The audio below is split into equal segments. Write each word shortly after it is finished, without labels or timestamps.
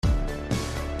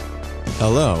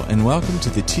Hello, and welcome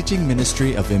to the teaching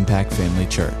ministry of Impact Family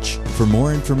Church. For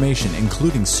more information,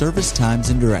 including service times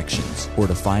and directions, or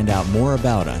to find out more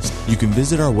about us, you can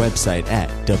visit our website at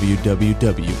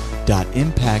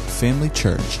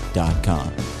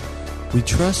www.impactfamilychurch.com. We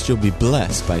trust you'll be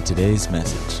blessed by today's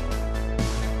message.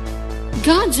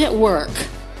 God's at work.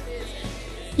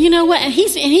 You know what? And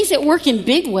he's at work in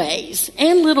big ways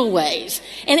and little ways.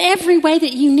 And every way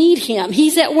that you need him,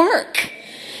 he's at work.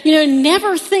 You know,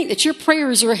 never think that your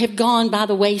prayers have gone by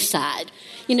the wayside.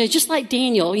 You know, just like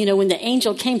Daniel, you know, when the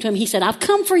angel came to him, he said, I've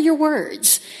come for your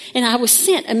words. And I was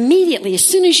sent immediately. As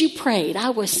soon as you prayed,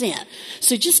 I was sent.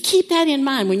 So just keep that in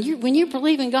mind. When you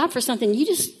believe in God for something, you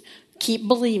just keep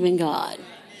believing God.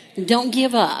 Don't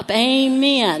give up.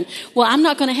 Amen. Well, I'm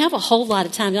not going to have a whole lot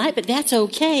of time tonight, but that's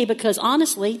okay because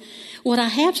honestly, what I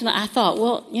have tonight, I thought,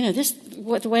 well, you know,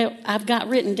 the way I've got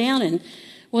written down and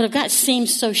what I've got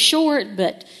seems so short,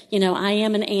 but, you know, I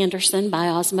am an Anderson by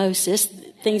osmosis.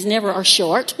 Things never are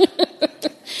short.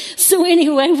 So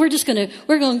anyway, we're going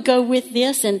to go with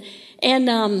this. And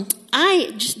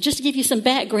I, just to give you some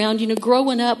background, you know,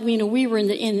 growing up, you know, we were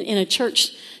in a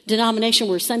church denomination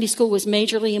where Sunday school was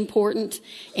majorly important,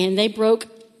 and they broke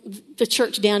the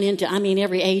church down into,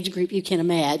 every age group you can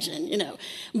imagine, you know.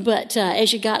 But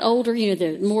as you got older, you know,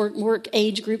 the more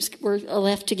age groups were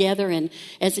left together. And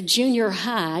as a junior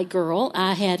high girl,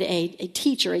 I had a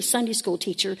teacher, a Sunday school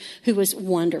teacher, who was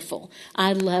wonderful.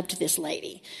 I loved this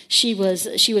lady. She was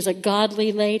a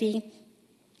godly lady.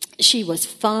 She was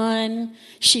fun.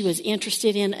 She was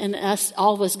interested in us,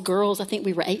 all of us girls. I think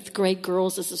we were 8th grade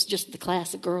girls. This is just the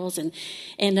class of girls. And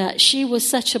she was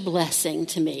such a blessing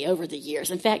to me over the years.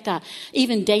 In fact, I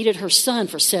even dated her son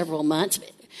for several months.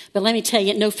 But let me tell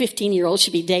you, no 15-year-old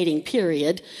should be dating,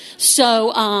 period.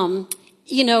 So,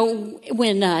 you know,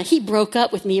 when he broke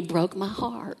up with me, it broke my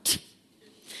heart.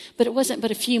 But it wasn't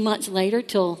but a few months later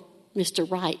till Mr.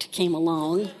 Right came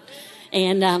along.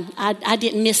 And I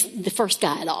didn't miss the first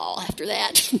guy at all after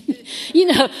that, you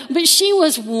know. But she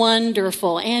was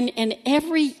wonderful, and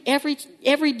every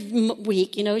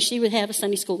week, you know, she would have a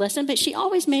Sunday school lesson. But she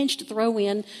always managed to throw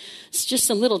in just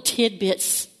some little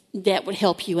tidbits that would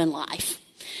help you in life.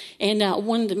 And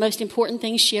one of the most important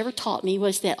things she ever taught me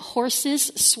was that horses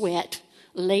sweat,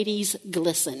 ladies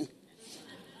glisten.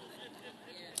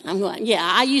 I'm going, yeah,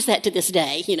 I use that to this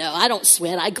day. You know, I don't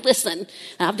sweat, I glisten.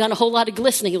 I've done a whole lot of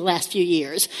glistening in the last few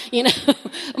years, you know.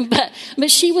 But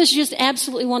she was just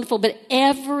absolutely wonderful. But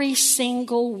every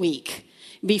single week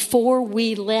before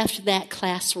we left that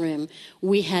classroom,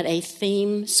 we had a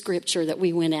theme scripture that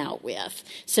we went out with.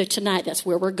 So tonight, that's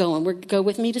where we're going. Go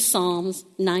with me to Psalms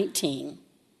 19.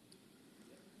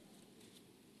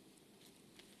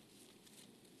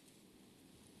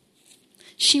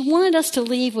 She wanted us to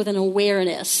leave with an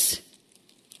awareness,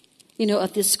 you know,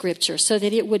 of this scripture so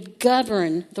that it would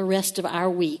govern the rest of our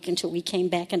week until we came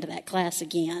back into that class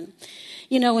again.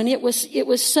 You know, and it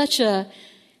was such a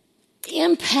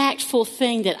impactful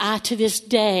thing that I, to this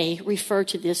day, refer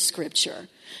to this scripture.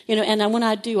 You know, and when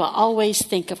I do, I always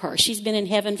think of her. She's been in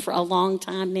heaven for a long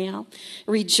time now,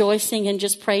 rejoicing and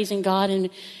just praising God.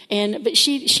 But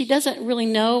she doesn't really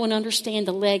know and understand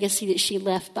the legacy that she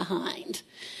left behind.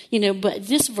 You know, but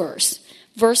this verse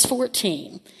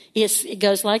 14, it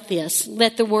goes like this.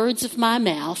 Let the words of my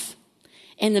mouth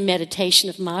and the meditation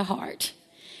of my heart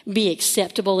be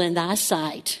acceptable in thy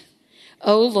sight,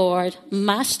 O Lord,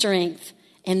 my strength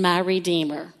and my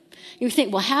redeemer. You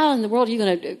think, well, how in the world are you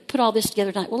going to put all this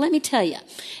together tonight? Well, let me tell you.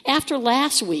 After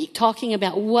last week, talking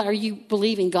about what are you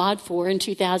believing God for in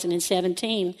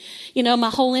 2017, you know, my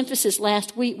whole emphasis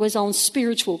last week was on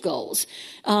spiritual goals.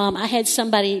 I had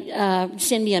somebody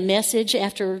send me a message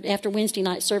after Wednesday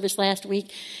night service last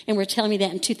week, and were telling me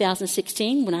that in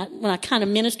 2016, when I kind of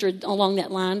ministered along that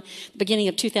line, beginning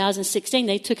of 2016,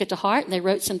 they took it to heart and they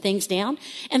wrote some things down,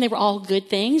 and they were all good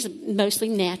things, mostly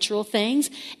natural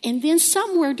things. And then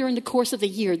somewhere during the course of the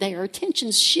year, their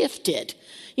attentions shifted,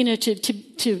 you know,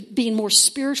 to being more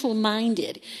spiritual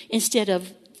minded instead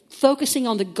of focusing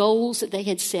on the goals that they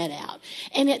had set out.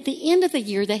 And at the end of the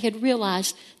year, they had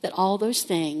realized that all those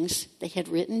things they had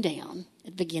written down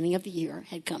at the beginning of the year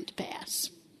had come to pass.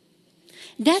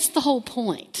 That's the whole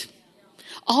point.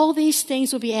 All these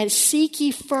things will be added. Seek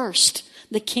ye first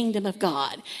the kingdom of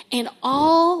God. And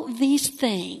all these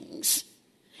things,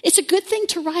 it's a good thing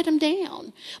to write them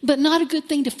down, but not a good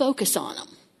thing to focus on them.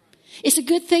 It's a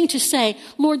good thing to say,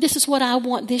 Lord, this is what I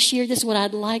want this year. This is what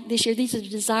I'd like this year. These are the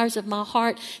desires of my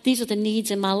heart. These are the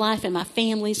needs in my life and my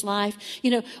family's life.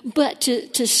 You know, but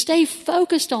to stay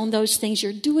focused on those things,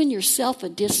 you're doing yourself a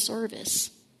disservice.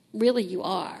 Really, you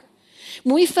are.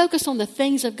 When we focus on the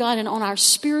things of God and on our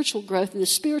spiritual growth and the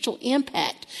spiritual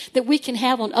impact that we can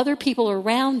have on other people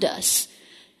around us,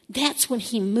 that's when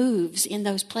he moves in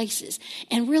those places.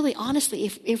 And really, honestly,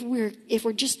 if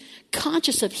we're just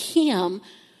conscious of him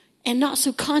and not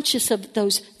so conscious of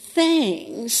those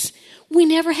things, we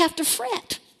never have to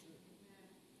fret.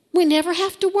 We never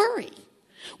have to worry.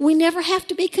 We never have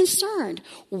to be concerned.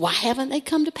 Why haven't they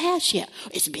come to pass yet?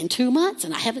 It's been 2 months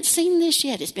and I haven't seen this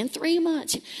yet. It's been 3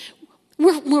 months.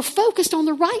 We're focused on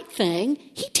the right thing.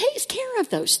 He takes care of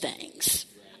those things.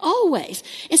 Always.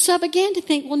 And so I began to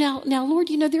think, well, now, Lord,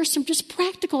 there's some just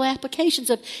practical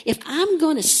applications of if I'm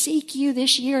going to seek you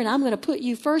this year and I'm going to put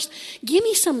you first, give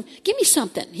me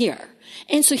something here.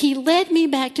 And so he led me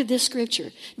back to this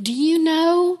scripture. Do you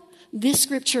know this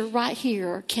scripture right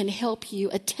here can help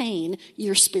you attain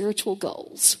your spiritual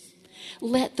goals?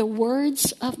 Let the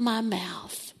words of my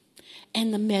mouth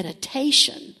and the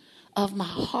meditation of my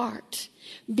heart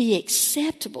be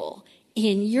acceptable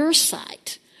in your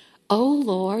sight, O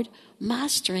Lord, my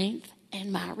strength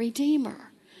and my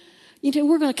redeemer.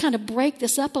 We're going to kind of break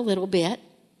this up a little bit.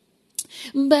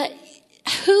 But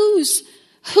who is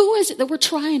it that we're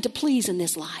trying to please in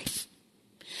this life?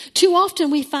 Too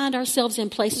often we find ourselves in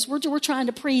places where we're trying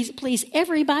to please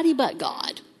everybody but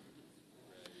God.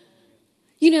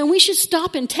 We should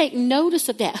stop and take notice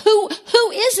of that. Who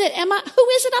is it? Who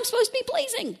is it I'm supposed to be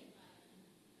pleasing?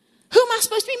 Who am I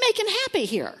supposed to be making happy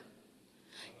here?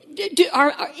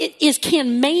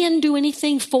 Can man do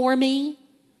anything for me?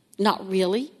 Not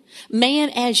really. Man,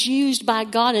 as used by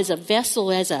God as a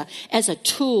vessel, as a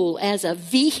tool, as a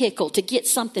vehicle to get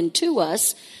something to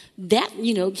us, that,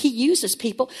 he uses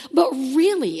people. But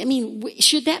really,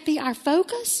 should that be our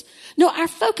focus? No, our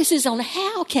focus is on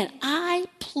how can I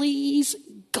please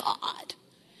God?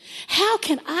 How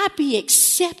can I be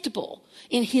acceptable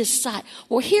in his sight?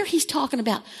 Well, here he's talking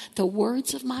about the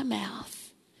words of my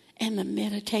mouth and the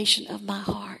meditation of my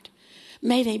heart.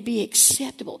 May they be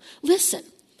acceptable. Listen,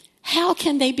 how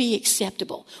can they be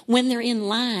acceptable? When they're in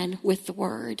line with the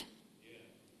word.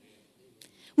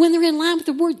 When they're in line with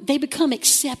the word, they become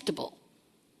acceptable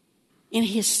in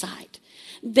his sight.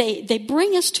 They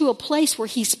bring us to a place where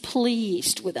he's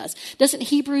pleased with us. Doesn't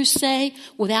Hebrews say,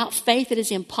 without faith it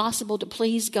is impossible to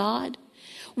please God?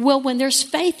 Well, when there's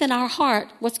faith in our heart,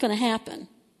 what's going to happen?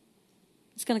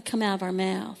 It's going to come out of our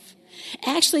mouth.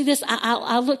 Actually,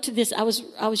 I looked at this. I was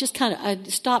just I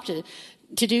stopped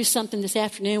to do something this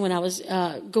afternoon when I was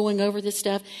going over this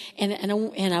stuff, and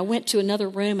I went to another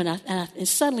room, and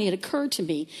suddenly it occurred to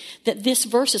me that this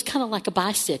verse is kind of like a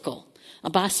bicycle.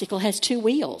 A bicycle has 2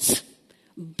 wheels.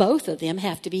 Both of them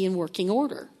have to be in working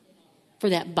order for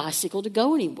that bicycle to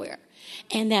go anywhere,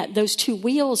 and that those 2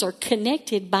 wheels are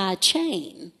connected by a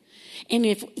chain. And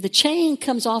if the chain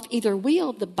comes off either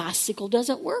wheel, the bicycle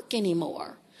doesn't work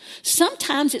anymore.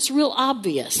 Sometimes it's real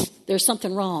obvious there's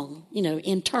something wrong,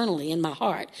 internally in my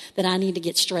heart that I need to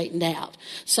get straightened out.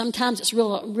 Sometimes it's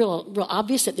real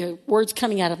obvious that the words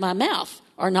coming out of my mouth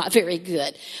are not very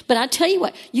good. But I tell you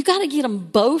what, you got to get them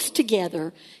both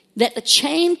together, let the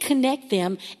chain connect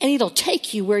them, and it'll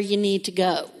take you where you need to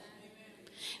go.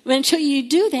 But until you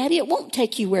do that, it won't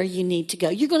take you where you need to go.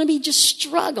 You're going to be just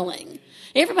struggling.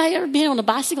 Everybody ever been on a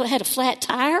bicycle that had a flat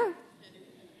tire?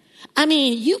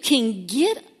 You can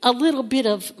get a little bit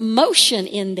of motion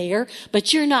in there,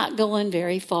 but you're not going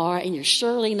very far, and you're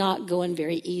surely not going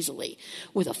very easily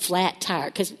with a flat tire,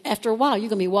 because after a while, you're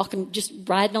going to be walking, just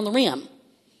riding on the rim.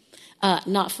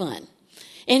 Not fun.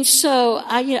 And so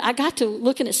I got to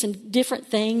looking at some different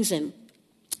things, and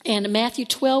Matthew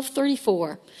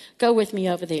 12:34. Go with me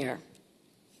over there.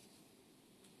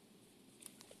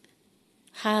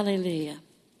 Hallelujah.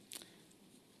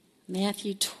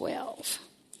 Matthew 12.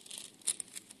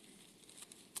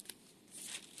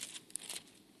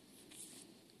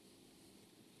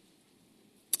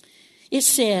 It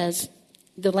says,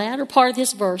 the latter part of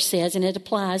this verse says, and it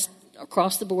applies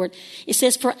across the board, it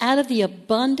says, for out of the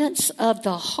abundance of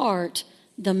the heart,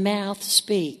 the mouth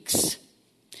speaks.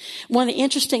 One of the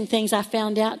interesting things I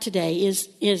found out today is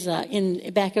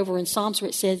back over in Psalms where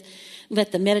it says,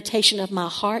 let the meditation of my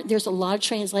heart. There's a lot of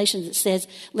translations that says,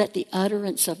 let the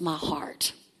utterance of my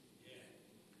heart.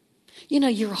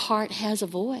 Your heart has a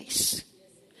voice.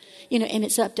 And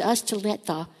it's up to us to let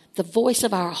the voice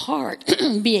of our heart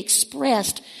be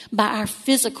expressed by our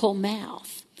physical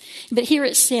mouth. But here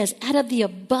it says, out of the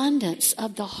abundance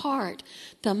of the heart,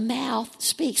 the mouth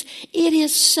speaks. It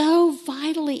is so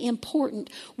vitally important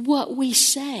what we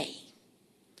say.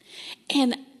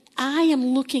 And I am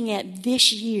looking at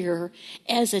this year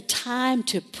as a time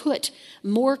to put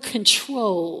more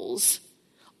controls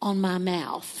on my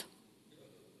mouth.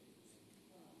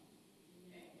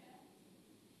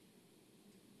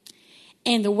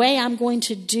 And the way I'm going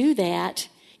to do that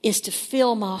is to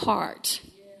fill my heart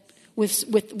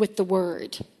with the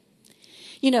word.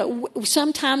 You know,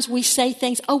 sometimes we say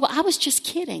things, oh, well, I was just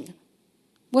kidding.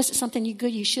 Was it something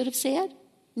you should have said?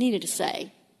 Needed to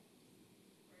say.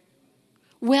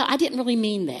 Well, I didn't really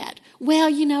mean that. Well,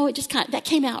 you know, it just that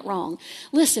came out wrong.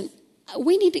 Listen,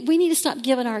 we need to stop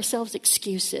giving ourselves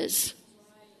excuses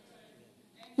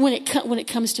when it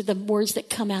comes to the words that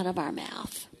come out of our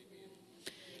mouth.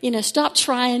 You know, stop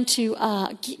trying to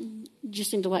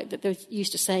just into like that they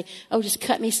used to say, oh, just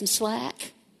cut me some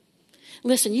slack.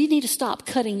 Listen, you need to stop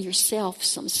cutting yourself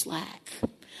some slack.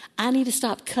 I need to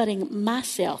stop cutting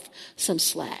myself some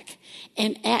slack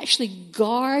and actually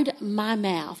guard my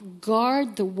mouth,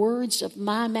 guard the words of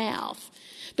my mouth,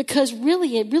 because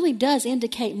really, it really does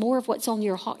indicate more of what's in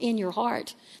your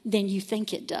heart than you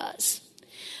think it does.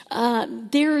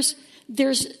 There's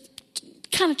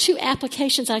kind of two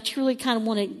applications I truly kind of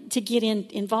wanted to get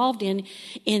involved in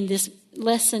this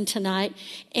lesson tonight,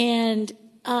 and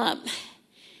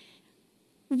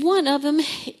one of them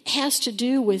has to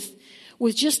do with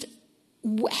just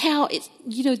how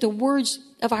the words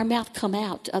of our mouth come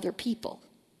out to other people,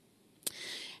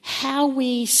 how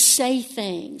we say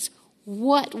things,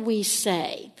 what we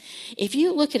say. If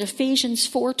you look at Ephesians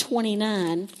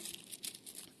 4:29,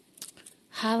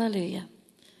 hallelujah.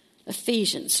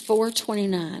 Ephesians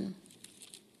 4:29.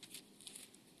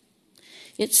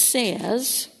 It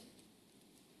says,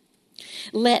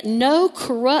 let no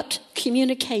corrupt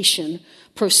communication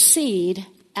proceed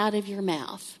out of your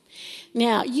mouth.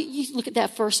 Now, you look at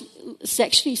that first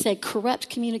section, you say corrupt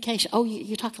communication. Oh,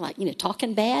 you're talking like,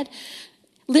 talking bad?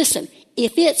 Listen,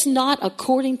 if it's not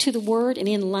according to the word and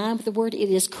in line with the word, it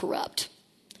is corrupt.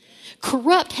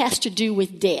 Corrupt has to do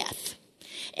with death.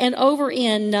 And over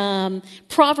in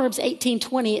Proverbs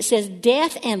 18:20, it says,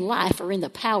 death and life are in the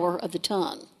power of the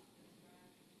tongue.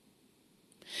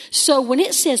 So when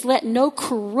it says, let no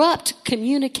corrupt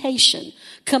communication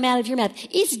come out of your mouth,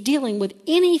 it's dealing with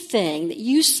anything that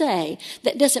you say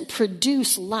that doesn't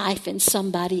produce life in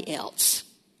somebody else.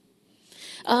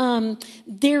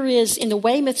 There is, in the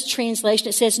Weymouth translation,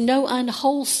 it says, no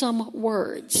unwholesome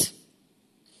words.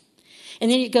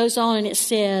 And then it goes on and it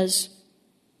says,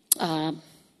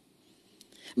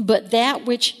 but that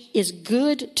which is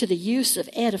good to the use of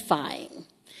edifying.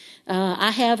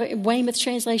 I have a Weymouth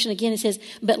translation again. It says,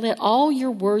 but let all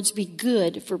your words be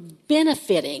good for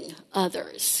benefiting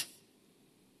others.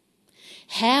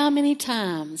 How many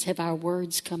times have our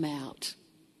words come out?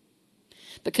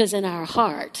 Because in our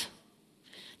heart,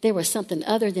 there was something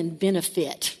other than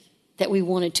benefit that we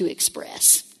wanted to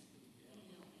express.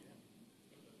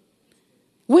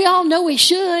 We all know we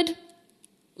should,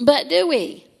 but do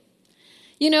we?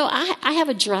 I have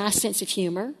a dry sense of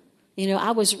humor.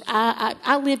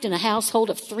 I lived in a household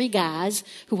of 3 guys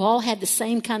who all had the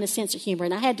same kind of sense of humor,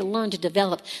 and I had to learn to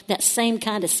develop that same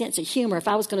kind of sense of humor if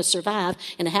I was going to survive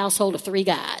in a household of 3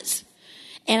 guys.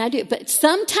 And I do. But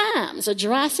sometimes a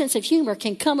dry sense of humor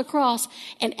can come across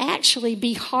and actually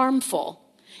be harmful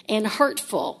and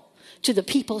hurtful to the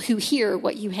people who hear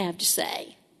what you have to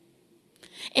say.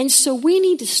 And so we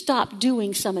need to stop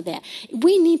doing some of that.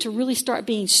 We need to really start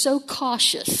being so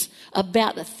cautious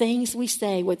about the things we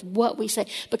say with what we say,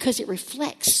 because it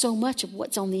reflects so much of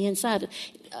what's on the inside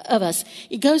of us.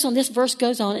 This verse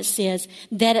goes on, it says,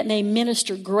 that it may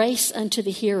minister grace unto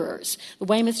the hearers. The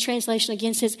Weymouth translation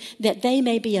again says, that they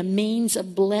may be a means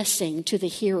of blessing to the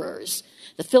hearers.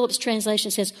 The Phillips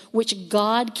translation says, which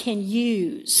God can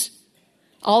use.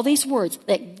 All these words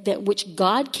that which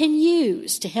God can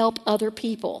use to help other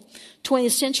people.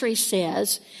 20th century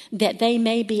says that they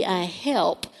may be a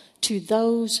help to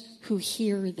those who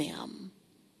hear them.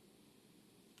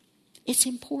 It's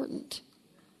important.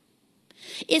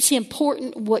 It's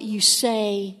important what you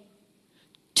say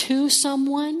to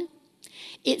someone.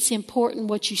 It's important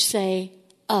what you say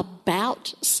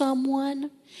about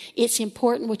someone. It's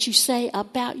important what you say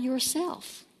about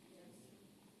yourself.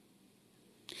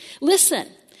 Listen,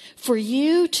 for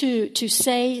you to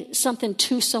say something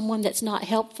to someone that's not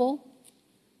helpful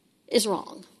is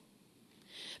wrong.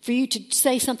 For you to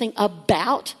say something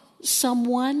about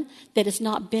someone that is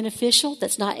not beneficial,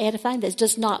 that's not edifying, that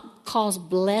does not cause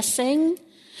blessing.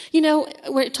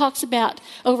 Where it talks about,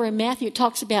 over in Matthew, it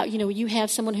talks about, you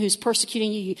have someone who's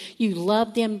persecuting you, you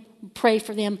love them, pray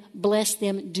for them, bless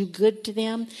them, do good to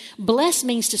them. Bless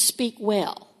means to speak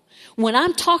well. When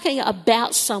I'm talking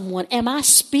about someone, am I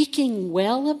speaking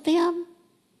well of them?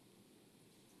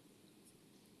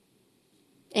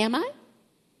 Am I?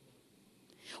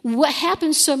 What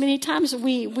happens so many times,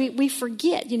 we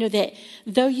forget, that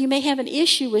though you may have an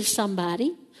issue with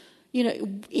somebody,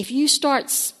 if you start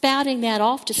spouting that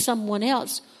off to someone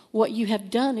else, what you have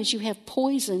done is you have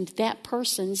poisoned that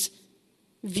person's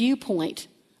viewpoint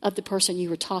of the person you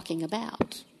were talking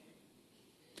about.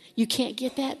 You can't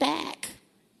get that back.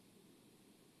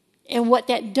 And what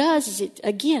that does is it,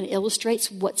 again,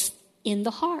 illustrates what's in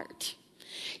the heart.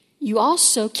 You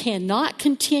also cannot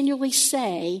continually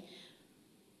say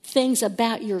things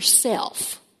about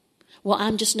yourself. Well,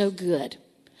 I'm just no good.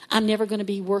 I'm never going to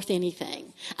be worth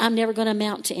anything. I'm never going to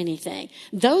amount to anything.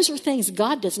 Those are things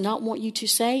God does not want you to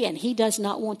say, and He does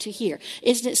not want to hear.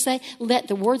 Isn't it say, let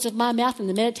the words of my mouth and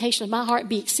the meditation of my heart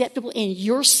be acceptable in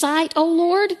your sight, O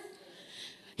Lord?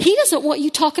 He doesn't want you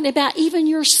talking about even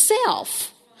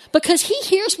yourself, because He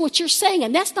hears what you're saying,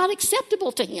 and that's not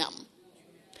acceptable to Him.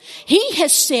 He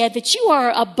has said that you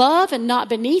are above and not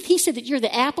beneath. He said that you're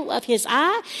the apple of His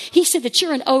eye. He said that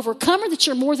you're an overcomer, that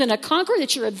you're more than a conqueror,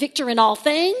 that you're a victor in all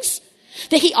things,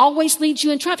 that He always leads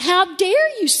you in triumph. How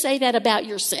dare you say that about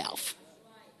yourself?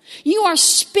 You are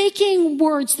speaking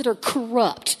words that are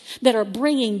corrupt, that are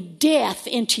bringing death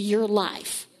into your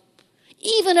life,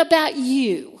 even about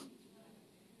you.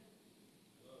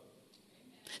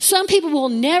 Some people will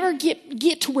never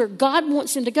get to where God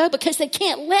wants them to go because they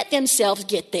can't let themselves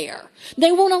get there.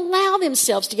 They won't allow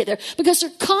themselves to get there because they're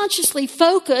consciously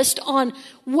focused on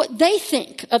what they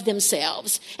think of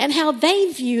themselves and how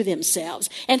they view themselves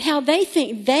and how they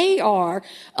think they are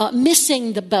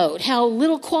missing the boat, how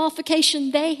little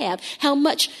qualification they have, how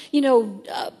much,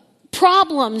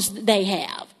 problems they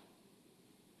have.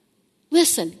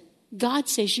 Listen, God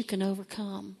says you can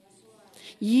overcome.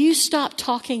 You stop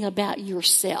talking about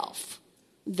yourself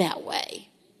that way.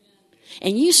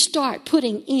 And you start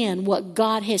putting in what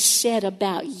God has said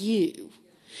about you.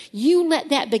 You let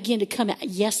that begin to come out.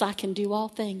 Yes, I can do all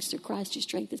things through Christ who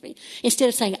strengthens me. Instead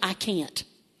of saying, I can't.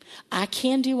 I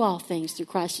can do all things through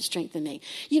Christ who strengthens me.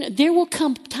 There will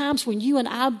come times when you and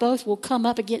I both will come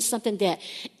up against something that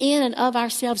in and of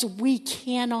ourselves we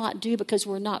cannot do because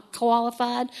we're not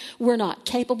qualified. We're not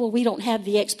capable. We don't have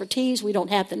the expertise. We don't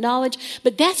have the knowledge.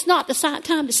 But that's not the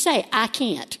time to say, I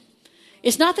can't.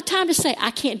 It's not the time to say,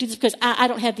 I can't do this because I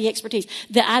don't have the expertise,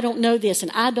 that I don't know this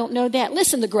and I don't know that.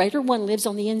 Listen, the greater one lives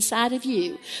on the inside of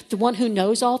you. The one who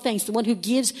knows all things, the one who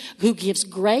gives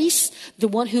grace, the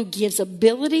one who gives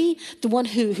ability, the one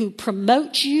who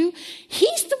promotes you.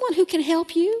 He's the one who can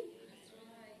help you.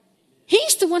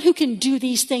 He's the one who can do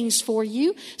these things for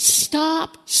you.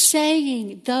 Stop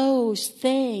saying those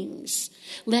things.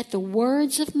 Let the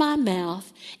words of my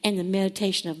mouth and the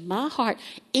meditation of my heart,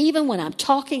 even when I'm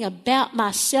talking about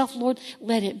myself, Lord,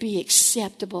 let it be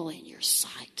acceptable in your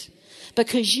sight.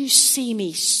 Because you see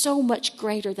me so much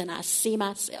greater than I see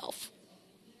myself.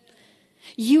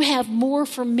 You have more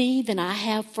for me than I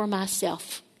have for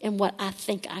myself and what I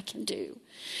think I can do.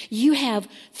 You have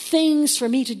things for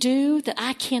me to do that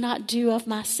I cannot do of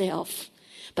myself.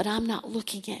 But I'm not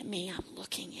looking at me, I'm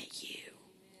looking at you.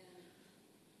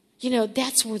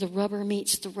 That's where the rubber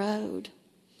meets the road.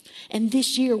 And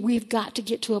this year we've got to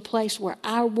get to a place where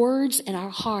our words and our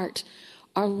heart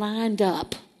are lined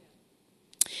up.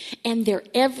 And they're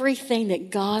everything that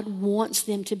God wants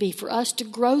them to be. For us to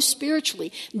grow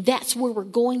spiritually, that's where we're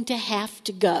going to have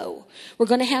to go. We're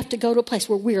going to have to go to a place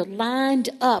where we're lined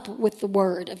up with the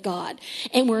Word of God.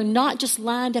 And we're not just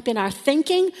lined up in our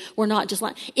thinking. We're not just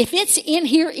if it's in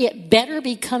here, it better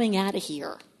be coming out of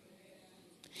here.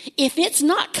 If it's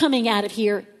not coming out of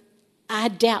here, I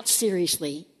doubt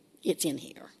seriously it's in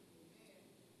here.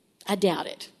 I doubt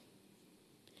it.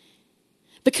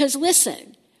 Because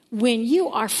listen, when you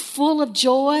are full of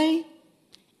joy,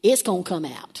 it's going to come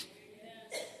out.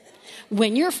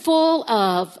 When you're full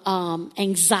of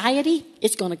anxiety,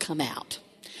 it's going to come out.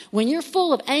 When you're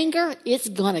full of anger, it's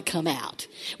going to come out.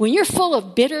 When you're full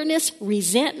of bitterness,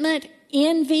 resentment,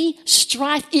 envy,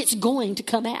 strife, it's going to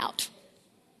come out.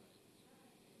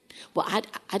 Well,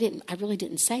 I really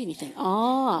didn't say anything.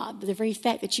 The very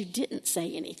fact that you didn't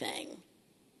say anything.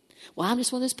 Well, I'm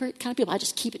just one of those kind of people. I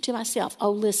just keep it to myself.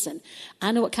 Oh, listen,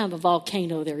 I know what kind of a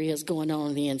volcano there is going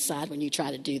on the inside when you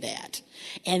try to do that.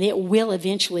 And it will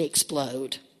eventually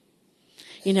explode.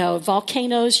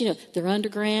 Volcanoes, they're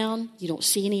underground. You don't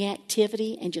see any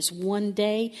activity. And just one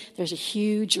day, there's a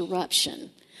huge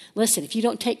eruption. Listen, if you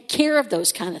don't take care of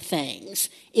those kind of things,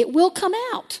 it will come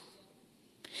out.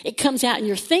 It comes out in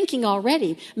your thinking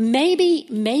already. Maybe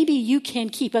you can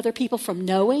keep other people from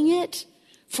knowing it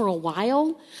for a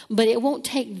while, but it won't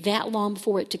take that long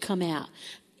for it to come out.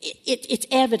 It's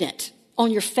evident on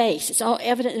your face. It's all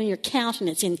evident in your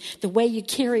countenance, in the way you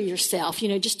carry yourself,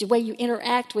 just the way you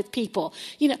interact with people.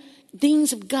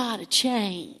 Things have got to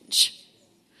change.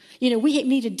 We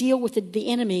need to deal with the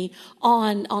enemy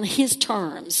on his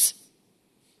terms,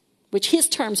 which his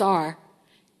terms are,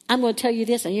 I'm going to tell you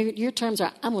this, and your terms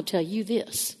are, I'm going to tell you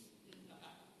this.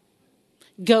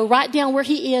 Go right down where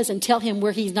he is and tell him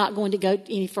where he's not going to go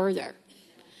any further.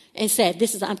 And say,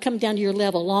 I'm coming down to your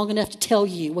level long enough to tell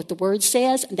you what the word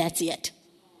says, and that's it.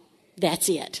 That's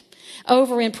it.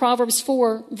 Over in Proverbs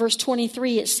 4, verse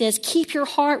 23, it says, keep your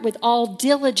heart with all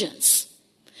diligence.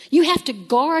 You have to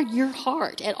guard your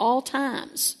heart at all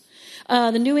times.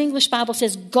 The New English Bible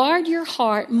says, guard your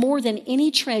heart more than any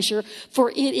treasure,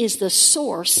 for it is the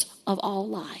source of all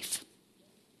life.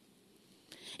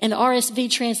 And the RSV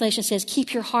translation says,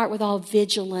 keep your heart with all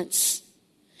vigilance,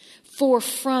 for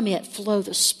from it flow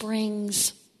the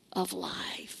springs of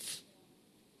life.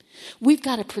 We've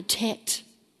got to protect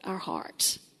our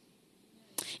hearts.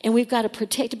 And we've got to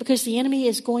protect it because the enemy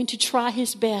is going to try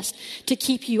his best to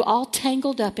keep you all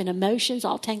tangled up in emotions,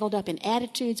 all tangled up in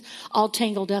attitudes, all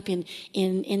tangled up in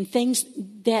things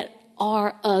that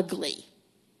are ugly.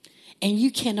 And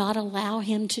you cannot allow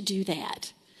him to do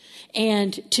that.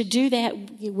 And to do that,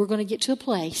 we're going to get to a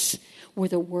place where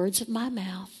the words of my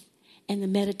mouth and the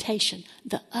meditation,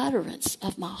 the utterance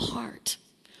of my heart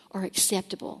are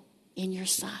acceptable in your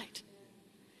sight.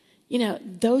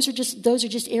 Those are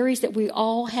just areas that we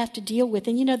all have to deal with.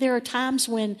 And, there are times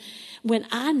when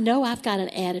I know I've got an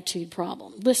attitude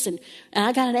problem. Listen,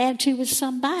 I got an attitude with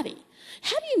somebody.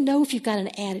 How do you know if you've got an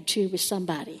attitude with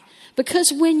somebody?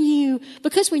 Because when you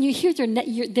hear their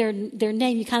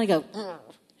name, you kind of go, ugh.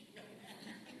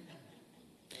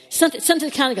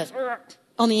 Something kind of goes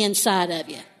on the inside of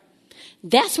you.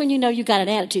 That's when you know you've got an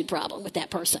attitude problem with that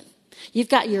person.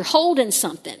 You're holding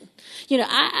something.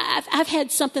 I've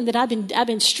had something that I've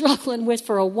been struggling with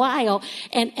for a while,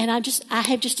 and I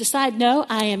have just decided, no,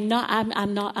 I am not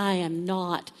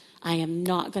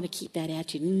going to keep that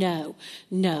attitude.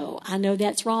 No, I know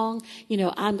that's wrong.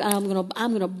 I'm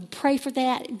going to pray for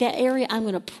that area. I'm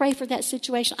going to pray for that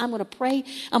situation. I'm going to pray.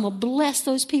 I'm going to bless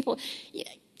those people.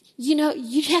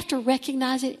 You have to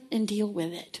recognize it and deal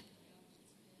with it.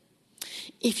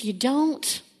 If you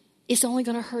don't, it's only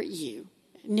going to hurt you.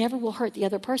 It never will hurt the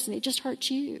other person. It just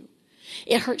hurts you.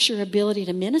 It hurts your ability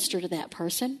to minister to that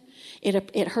person.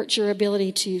 It hurts your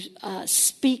ability to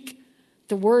speak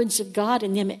the words of God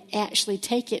and them actually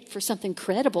take it for something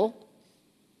credible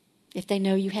if they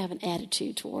know you have an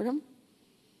attitude toward them.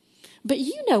 But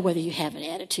you know whether you have an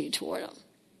attitude toward them.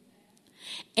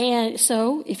 And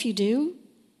so if you do,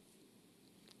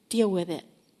 deal with it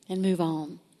and move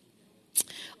on.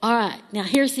 All right, now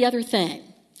here's the other thing.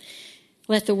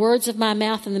 Let the words of my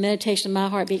mouth and the meditation of my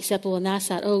heart be acceptable in thy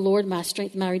sight, O Lord, my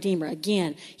strength and my redeemer.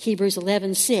 Again, Hebrews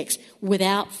 11:6.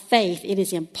 Without faith, it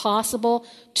is impossible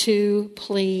to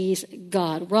please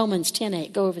God. Romans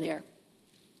 10:8. Go over there.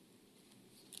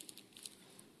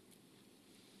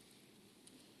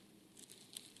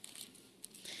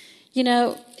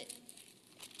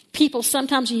 People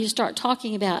sometimes when you start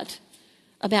talking about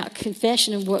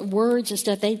confession and what words and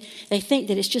stuff, they think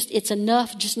that it's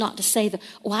enough just not to say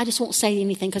I just won't say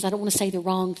anything because I don't want to say the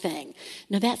wrong thing.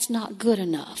 No, that's not good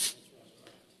enough.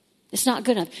 It's not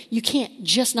good enough. You can't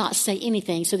just not say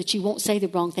anything so that you won't say the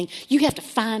wrong thing. You have to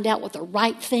find out what the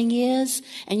right thing is,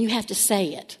 and you have to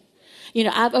say it.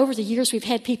 Over the years we've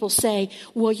had people say,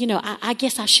 well, I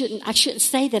guess I shouldn't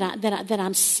say that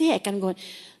I'm sick. I'm going,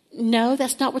 no,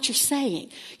 that's not what you're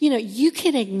saying. You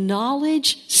can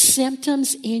acknowledge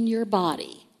symptoms in your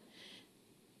body.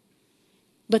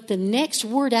 But the next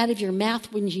word out of your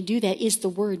mouth when you do that is the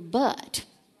word but.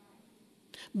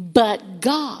 But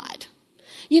God.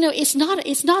 It's not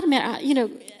a matter,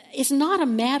 it's not a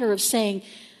matter of saying,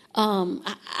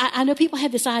 I know people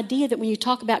have this idea that when you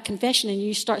talk about confession and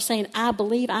you start saying, I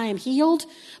believe I am healed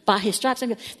by his stripes,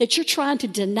 that you're trying to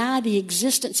deny the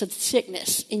existence of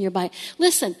sickness in your body.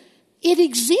 Listen, it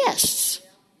exists.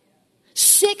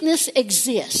 Sickness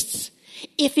exists.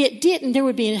 If it didn't, there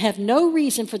would have no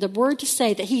reason for the word to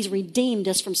say that he's redeemed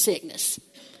us from sickness.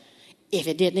 If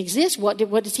it didn't exist, what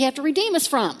does he have to redeem us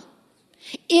from?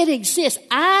 It exists.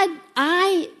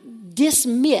 I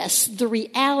dismiss the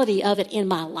reality of it in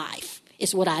my life,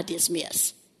 is what I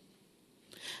dismiss.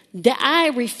 That I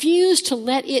refuse to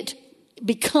let it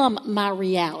become my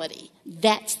reality.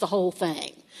 That's the whole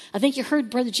thing. I think you heard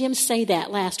Brother Jim say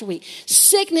that last week.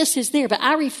 Sickness is there, but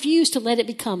I refuse to let it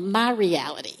become my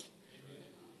reality.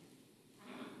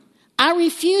 I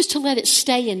refuse to let it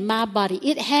stay in my body.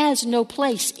 It has no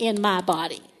place in my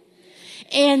body.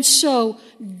 And so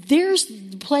there's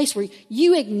the place where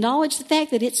you acknowledge the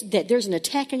fact that there's an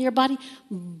attack in your body,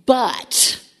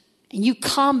 and you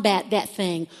combat that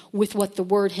thing with what the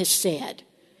Word has said.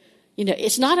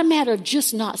 It's not a matter of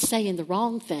just not saying the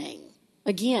wrong thing.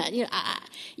 Again,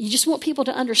 you just want people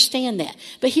to understand that.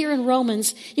 But here in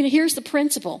Romans, here's the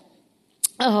principle.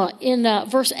 In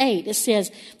verse 8, it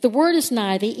says, the word is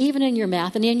nigh thee, even in your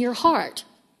mouth and in your heart.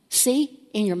 See?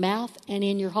 In your mouth and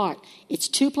in your heart. It's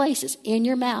two places, in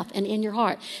your mouth and in your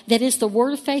heart. That is the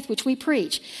word of faith which we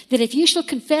preach. That if you shall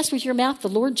confess with your mouth the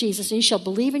Lord Jesus, and you shall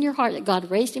believe in your heart that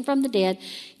God raised him from the dead,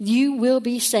 you will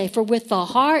be saved. For with the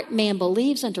heart man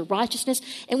believes unto righteousness,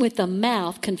 and with the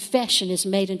mouth confession is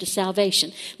made unto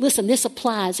salvation. Listen, this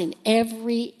applies in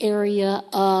every area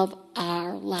of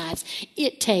our lives.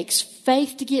 It takes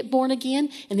faith to get born again,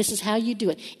 and this is how you do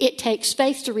it. It takes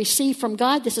faith to receive from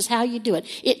God. This is how you do it.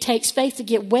 It takes faith to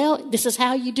get well. This is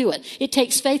how you do it. It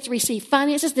takes faith to receive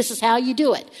finances. This is how you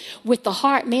do it. With the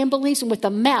heart, man believes, and with the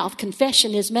mouth,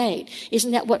 confession is made.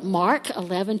 Isn't that what Mark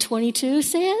 11:22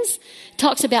 says? It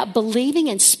talks about believing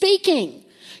and speaking.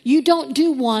 You don't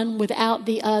do one without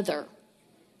the other.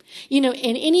 And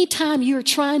any time you're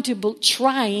trying to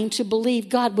believe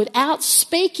God without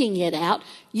speaking it out,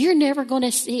 you're never going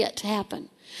to see it happen.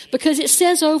 Because it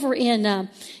says over in I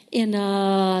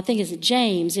think it's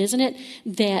James, isn't it,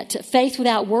 that faith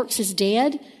without works is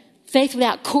dead. Faith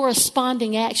without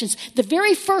corresponding actions. The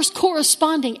very first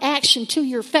corresponding action to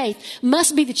your faith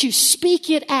must be that you speak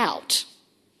it out.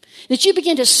 That you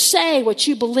begin to say what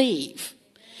you believe.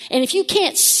 And if you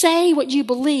can't say what you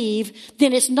believe,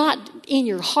 then it's not in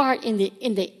your heart,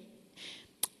 okay,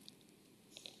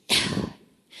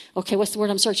 what's the word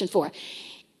I'm searching for?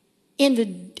 In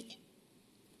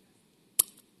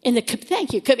the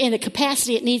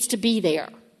capacity it needs to be there.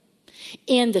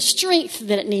 In the strength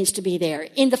that it needs to be there.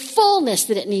 In the fullness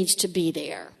that it needs to be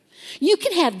there. You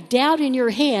can have doubt in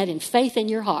your head and faith in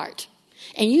your heart.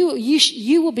 And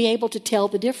you will be able to tell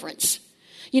the difference.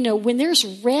 When there's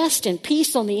rest and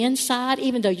peace on the inside,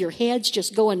 even though your head's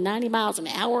just going 90 miles an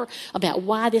hour about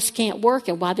why this can't work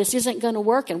and why this isn't going to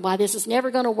work and why this is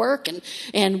never going to work and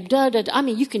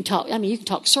you can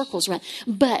talk circles around.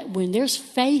 But when there's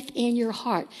faith in your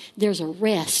heart, there's a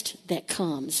rest that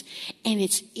comes, and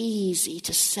it's easy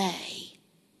to say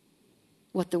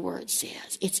what the word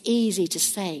says. It's easy to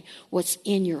say what's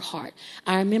in your heart.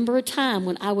 I remember a time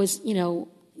when I was, it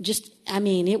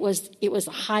was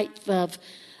a height of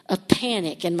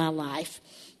panic in my life.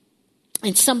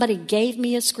 And somebody gave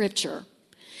me a scripture.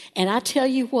 And I tell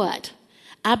you what,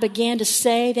 I began to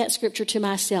say that scripture to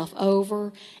myself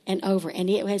over and over. And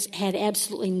it had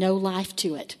absolutely no life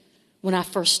to it when I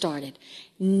first started.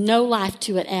 No life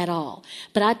to it at all.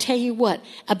 But I tell you what,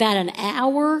 about an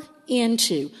hour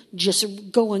into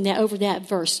just going over that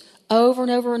verse over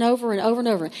and over and over and over and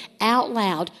over out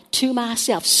loud to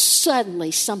myself,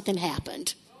 suddenly something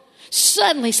happened.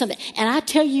 Suddenly something. And I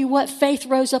tell you what, faith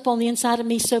rose up on the inside of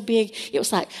me so big, it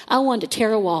was like I wanted to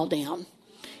tear a wall down.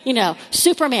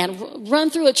 Superman, run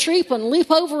through a tree and leap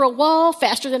over a wall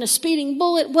faster than a speeding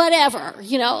bullet, whatever,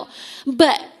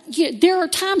 But there are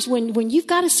times when you've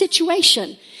got a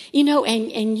situation,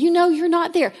 and you're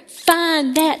not there.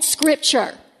 Find that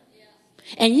scripture.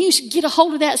 And you get a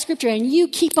hold of that scripture and you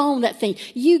keep on that thing.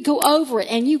 You go over it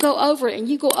and you go over it and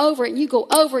you go over it and you go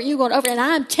over it and you go over it. And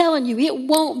I'm telling you, it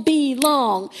won't be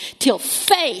long till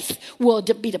faith will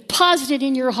be deposited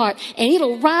in your heart and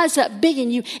it'll rise up big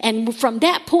in you. And from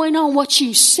that point on, what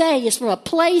you say is from a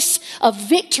place of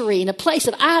victory and a place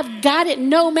of I've got it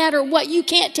no matter what. You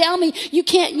can't tell me. You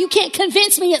can't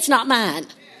convince me it's not mine.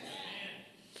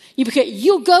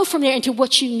 You'll go from there into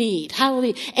what you need.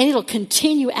 Hallelujah. And it'll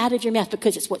continue out of your mouth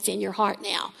because it's what's in your heart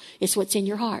now. It's what's in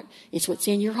your heart. It's what's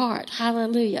in your heart.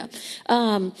 Hallelujah.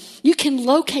 You can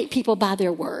locate people by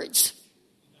their words.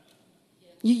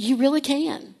 You really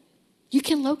can. You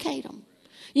can locate them.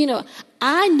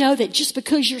 I know that just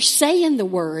because you're saying the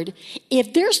word,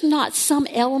 if there's not some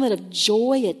element of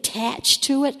joy attached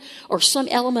to it, or some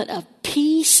element of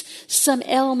peace, some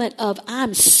element of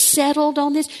I'm settled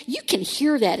on this, you can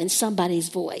hear that in somebody's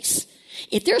voice.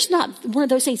 If there's not one of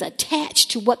those things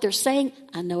attached to what they're saying,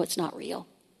 I know it's not real.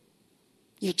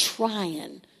 You're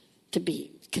trying to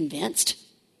be convinced,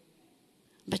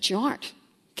 but you aren't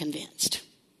convinced.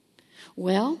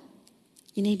 Well,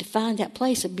 you need to find that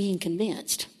place of being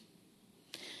convinced.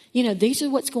 These are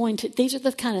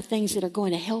the kind of things that are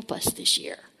going to help us this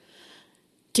year.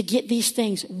 To get these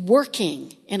things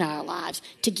working in our lives,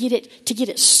 to get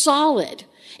it solid,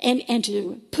 and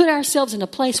to put ourselves in a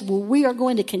place where we are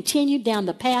going to continue down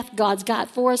the path God's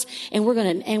got for us, and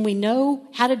we know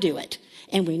how to do it,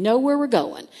 and we know where we're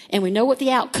going, and we know what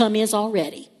the outcome is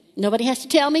already. Nobody has to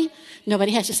tell me.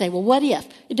 Nobody has to say, well, what if?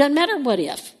 It doesn't matter what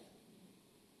if.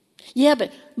 Yeah,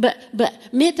 but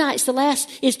midnight's the last.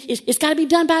 It's got to be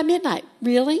done by midnight.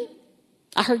 Really?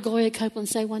 I heard Gloria Copeland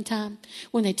say one time,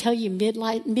 when they tell you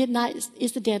midnight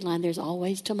is the deadline, there's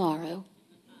always tomorrow.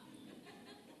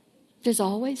 There's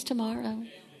always tomorrow.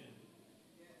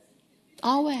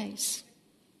 Always.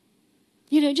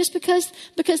 You know, just because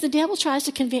the devil tries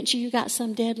to convince you got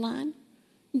some deadline,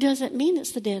 doesn't mean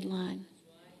it's the deadline.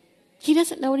 He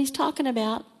doesn't know what he's talking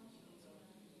about.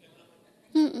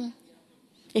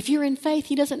 If you're in faith,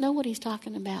 he doesn't know what he's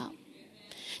talking about.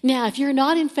 Now, if you're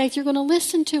not in faith, you're going to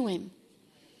listen to him.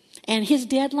 And his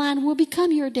deadline will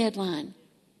become your deadline.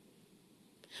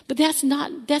 But that's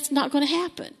not going to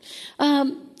happen.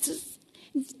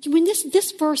 When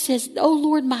this verse says, "Oh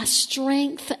Lord, my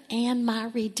strength and my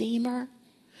redeemer,"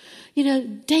 you know,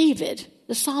 David,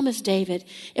 the psalmist David,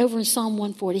 over in Psalm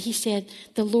 140, he said,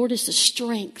 "The Lord is the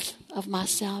strength of my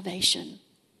salvation."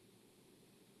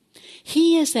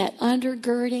 He is that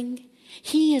undergirding.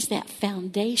 He is that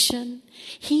foundation.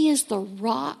 He is the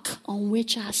rock on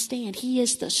which I stand. He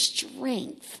is the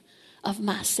strength of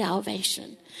my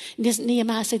salvation. Doesn't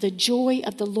Nehemiah say, "The joy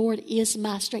of the Lord is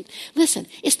my strength"? Listen,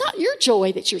 it's not your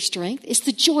joy that's your strength. It's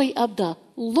the joy of the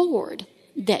Lord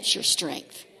that's your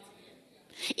strength.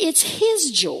 It's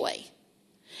his joy.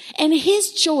 And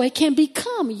his joy can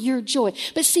become your joy.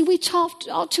 But see, we talk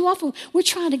all too often, we're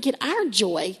trying to get our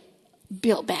joy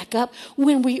built back up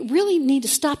when we really need to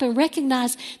stop and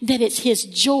recognize that it's his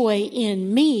joy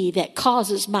in me that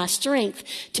causes my strength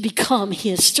to become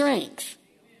his strength.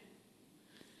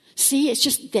 See,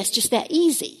 that's just that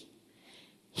easy.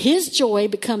 His joy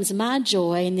becomes my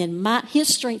joy, and then his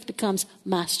strength becomes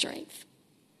my strength.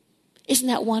 Isn't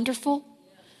that wonderful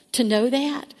to know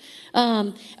that?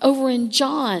 Over in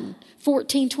John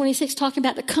 14:26, talking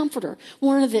about the Comforter,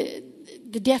 one of the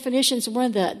definitions, one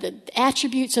of the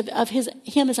attributes of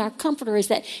him as our Comforter is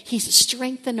that he's a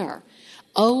strengthener.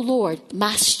 Oh Lord,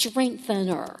 my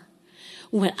strengthener.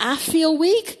 When I feel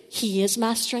weak, he is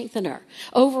my strengthener.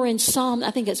 Over in Psalm,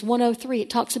 I think it's 103, it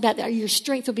talks about that your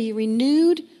strength will be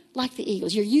renewed like the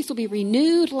eagles. Your youth will be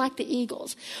renewed like the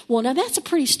eagles. Well, now that's a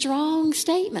pretty strong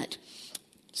statement.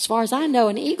 As far as I know,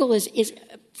 an eagle is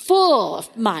full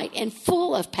of might and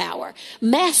full of power,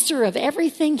 master of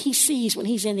everything he sees when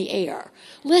he's in the air.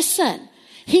 Listen,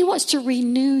 he wants to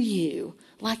renew you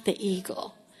like the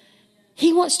eagle.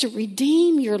 He wants to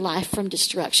redeem your life from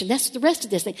destruction. That's the rest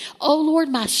of this thing. Oh Lord,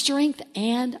 my strength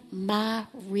and my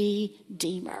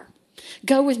redeemer.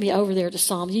 Go with me over there to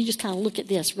Psalms. You just kind of look at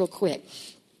this real quick.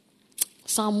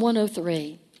 Psalm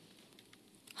 103.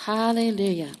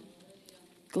 Hallelujah.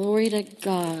 Glory to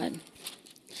God.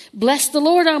 Bless the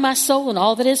Lord, O my soul, and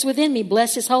all that is within me.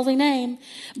 Bless his holy name.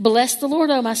 Bless the Lord,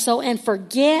 O my soul, and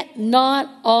forget not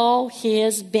all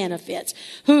his benefits.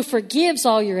 Who forgives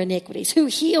all your iniquities, who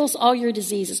heals all your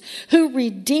diseases, who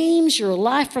redeems your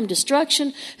life from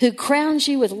destruction, who crowns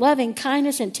you with loving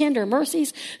kindness and tender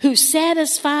mercies, who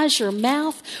satisfies your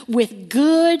mouth with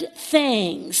good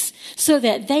things, so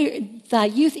that thy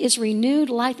youth is renewed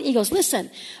like the eagles.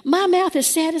 Listen, my mouth is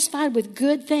satisfied with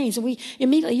good things. And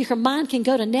your mind can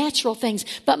go to natural things,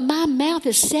 but my mouth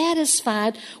is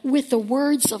satisfied with the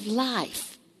words of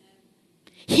life.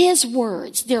 His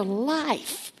words, they're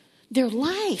life. They're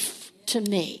life to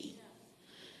me.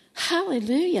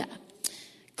 Hallelujah.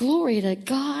 Glory to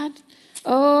God.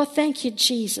 Oh, thank you,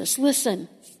 Jesus. Listen,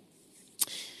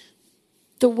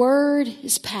 the word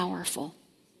is powerful.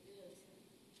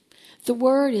 The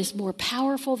word is more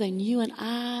powerful than you and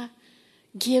I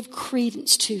give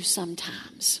credence to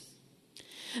sometimes.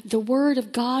 The word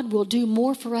of God will do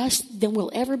more for us than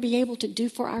we'll ever be able to do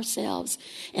for ourselves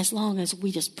as long as we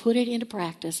just put it into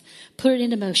practice, put it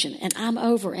into motion. And I'm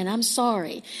over and I'm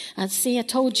sorry. I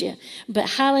told you.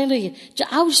 But hallelujah.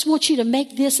 I just want you to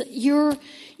make this your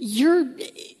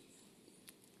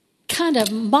kind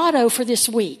of motto for this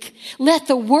week. Let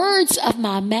the words of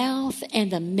my mouth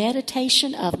and the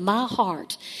meditation of my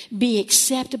heart be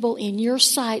acceptable in your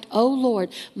sight, O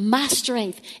Lord, my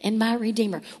strength and my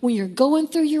redeemer. When you're going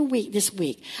through your week this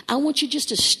week, I want you just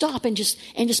to stop and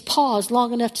just pause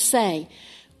long enough to say,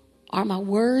 are my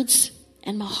words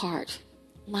and my heart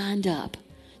lined up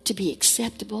to be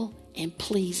acceptable and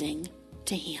pleasing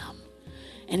to him?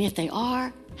 And if they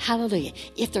are, hallelujah.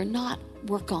 If they're not,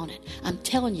 work on it. I'm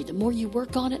telling you, the more you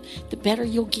work on it, the better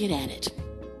you'll get at it.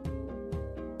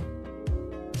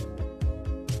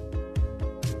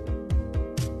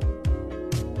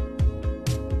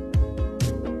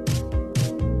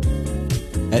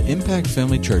 At Impact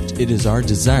Family Church, it is our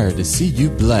desire to see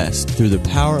you blessed through the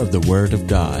power of the Word of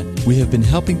God. We have been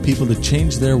helping people to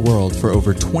change their world for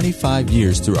over 25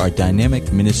 years through our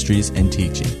dynamic ministries and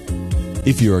teaching.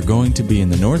 If you are going to be in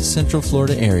the North Central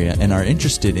Florida area and are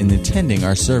interested in attending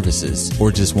our services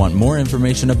or just want more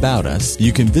information about us,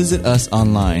 you can visit us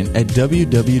online at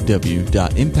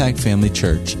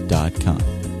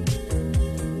www.impactfamilychurch.com.